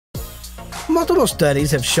Multiple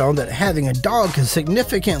studies have shown that having a dog can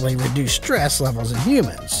significantly reduce stress levels in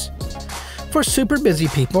humans. For super busy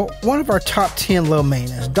people, one of our top 10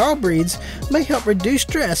 low-maintenance dog breeds may help reduce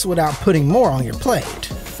stress without putting more on your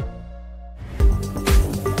plate.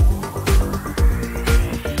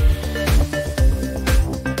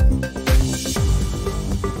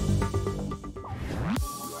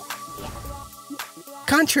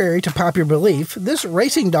 Contrary to popular belief, this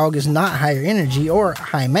racing dog is not higher energy or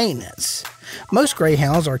high maintenance. Most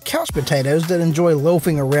Greyhounds are couch potatoes that enjoy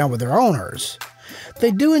loafing around with their owners.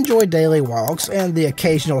 They do enjoy daily walks and the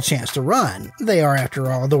occasional chance to run. They are,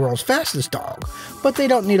 after all, the world's fastest dog, but they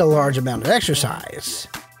don't need a large amount of exercise.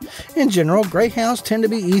 In general, Greyhounds tend to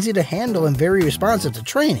be easy to handle and very responsive to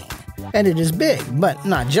training, and it is big, but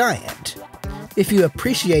not giant. If you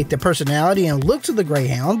appreciate the personality and looks of the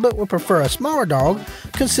Greyhound but would prefer a smaller dog,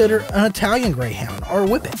 consider an Italian Greyhound or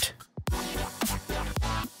Whippet.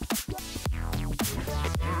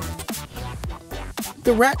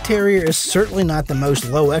 The Rat Terrier is certainly not the most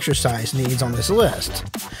low exercise needs on this list,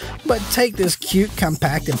 but take this cute,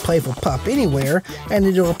 compact, and playful pup anywhere and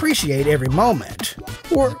it'll appreciate every moment.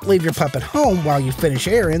 Or leave your pup at home while you finish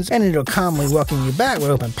errands and it'll calmly welcome you back with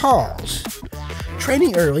open paws.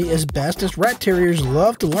 Training early is best as Rat Terriers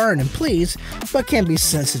love to learn and please, but can be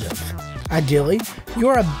sensitive. Ideally,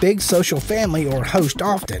 you're a big social family or host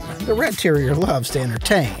often. The Rat Terrier loves to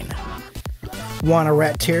entertain. Want a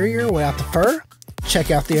Rat Terrier without the fur?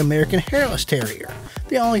 Check out the American Hairless Terrier,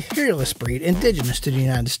 the only hairless breed indigenous to the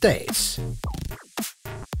United States.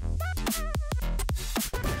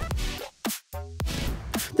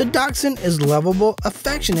 The Dachshund is lovable,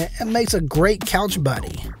 affectionate, and makes a great couch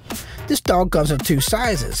buddy. This dog comes in two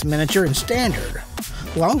sizes, miniature and standard.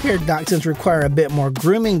 Long-haired Dachshunds require a bit more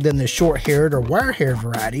grooming than the short-haired or wire-haired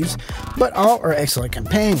varieties, but all are excellent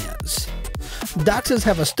companions. Dachshunds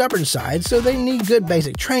have a stubborn side, so they need good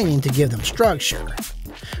basic training to give them structure.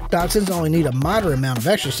 Dachshunds only need a moderate amount of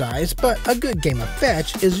exercise, but a good game of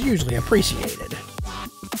fetch is usually appreciated.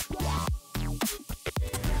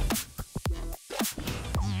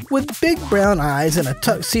 With big brown eyes and a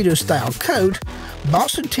tuxedo-style coat,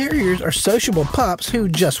 Boston Terriers are sociable pups who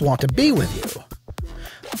just want to be with you.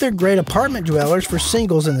 They're great apartment dwellers for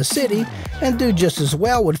singles in the city and do just as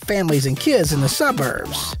well with families and kids in the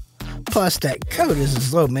suburbs. Plus, that coat is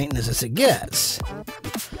as low maintenance as it gets.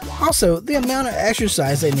 Also, the amount of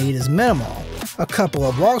exercise they need is minimal. A couple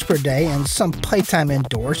of walks per day and some playtime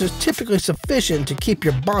indoors is typically sufficient to keep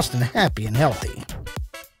your Boston happy and healthy.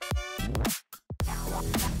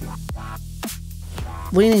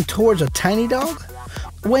 Leaning towards a tiny dog?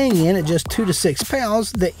 Weighing in at just 2 to 6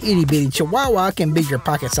 pounds, the itty-bitty Chihuahua can be your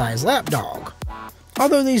pocket-sized lap dog.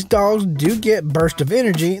 Although these dogs do get bursts of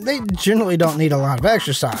energy, they generally don't need a lot of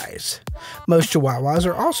exercise. Most Chihuahuas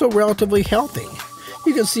are also relatively healthy.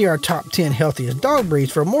 You can see our top 10 healthiest dog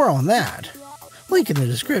breeds for more on that. Link in the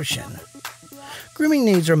description. Grooming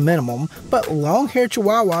needs are minimum, but long-haired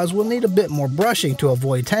Chihuahuas will need a bit more brushing to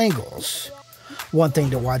avoid tangles. One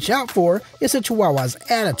thing to watch out for is a Chihuahua's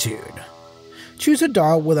attitude. Choose a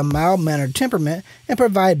dog with a mild-mannered temperament and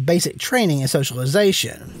provide basic training and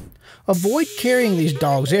socialization. Avoid carrying these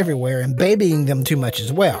dogs everywhere and babying them too much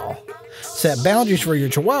as well. Set boundaries for your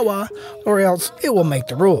Chihuahua, or else it will make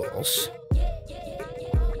the rules.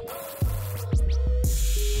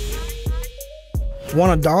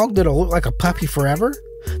 Want a dog that'll look like a puppy forever?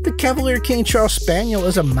 The Cavalier King Charles Spaniel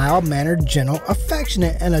is a mild-mannered, gentle,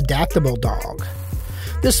 affectionate, and adaptable dog.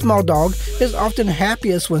 This small dog is often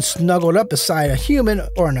happiest when snuggled up beside a human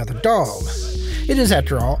or another dog. It is,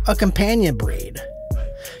 after all, a companion breed.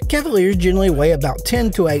 Cavaliers generally weigh about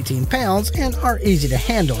 10 to 18 pounds and are easy to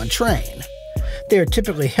handle and train. They are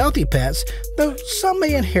typically healthy pets, though some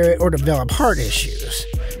may inherit or develop heart issues.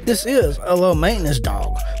 This is a low-maintenance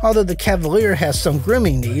dog, although the Cavalier has some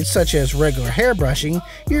grooming needs such as regular hair brushing,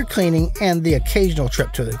 ear cleaning, and the occasional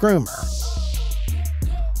trip to the groomer.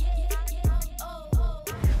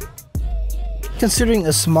 Considering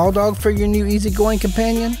a small dog for your new easygoing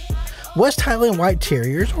companion? West Highland White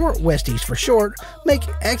Terriers, or Westies for short, make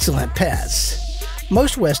excellent pets.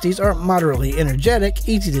 Most Westies are moderately energetic,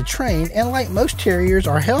 easy to train, and like most Terriers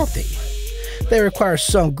are healthy. They require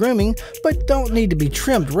some grooming, but don't need to be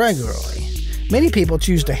trimmed regularly. Many people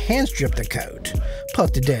choose to hand strip the coat,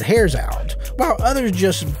 pluck the dead hairs out, while others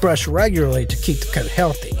just brush regularly to keep the coat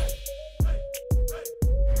healthy.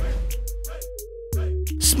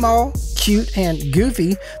 Small, cute, and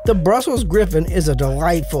goofy, the Brussels Griffon is a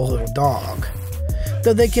delightful little dog.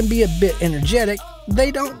 Though they can be a bit energetic,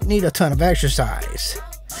 they don't need a ton of exercise.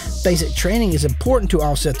 Basic training is important to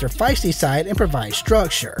offset their feisty side and provide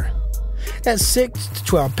structure. At 6 to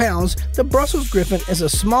 12 pounds, the Brussels Griffon is a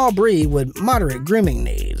small breed with moderate grooming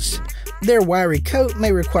needs. Their wiry coat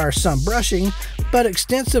may require some brushing, but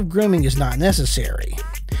extensive grooming is not necessary.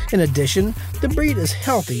 In addition, the breed is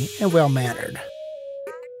healthy and well-mannered.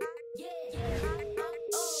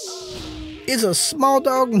 Is a small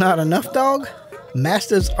dog not enough dog?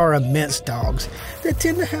 Mastiffs are immense dogs that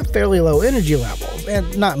tend to have fairly low energy levels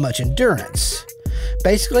and not much endurance.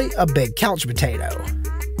 Basically, a big couch potato.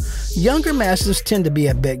 Younger Mastiffs tend to be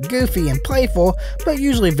a bit goofy and playful, but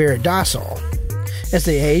usually very docile. As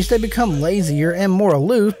they age, they become lazier and more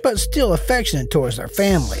aloof, but still affectionate towards their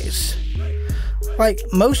families. Like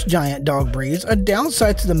most giant dog breeds, a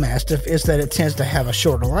downside to the Mastiff is that it tends to have a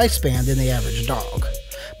shorter lifespan than the average dog.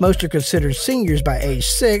 Most are considered seniors by age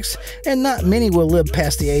 6, and not many will live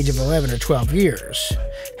past the age of 11 or 12 years.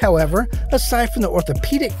 However, aside from the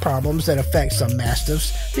orthopedic problems that affect some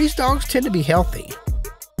Mastiffs, these dogs tend to be healthy.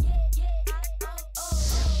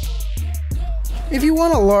 If you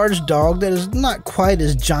want a large dog that is not quite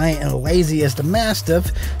as giant and lazy as the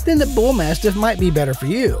Mastiff, then the Bull Mastiff might be better for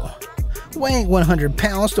you. Weighing 100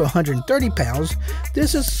 pounds to 130 pounds,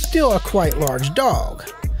 this is still a quite large dog.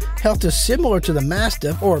 Health is similar to the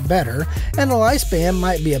Mastiff or better, and the lifespan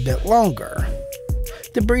might be a bit longer.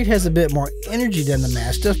 The breed has a bit more energy than the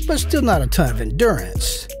Mastiff, but still not a ton of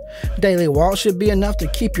endurance. Daily walks should be enough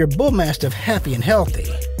to keep your Bull Mastiff happy and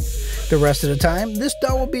healthy. The rest of the time, this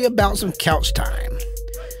dog will be about some couch time.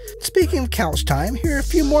 Speaking of couch time, here are a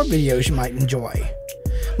few more videos you might enjoy.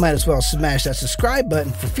 Might as well smash that subscribe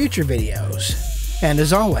button for future videos. And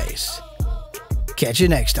as always, catch you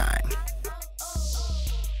next time.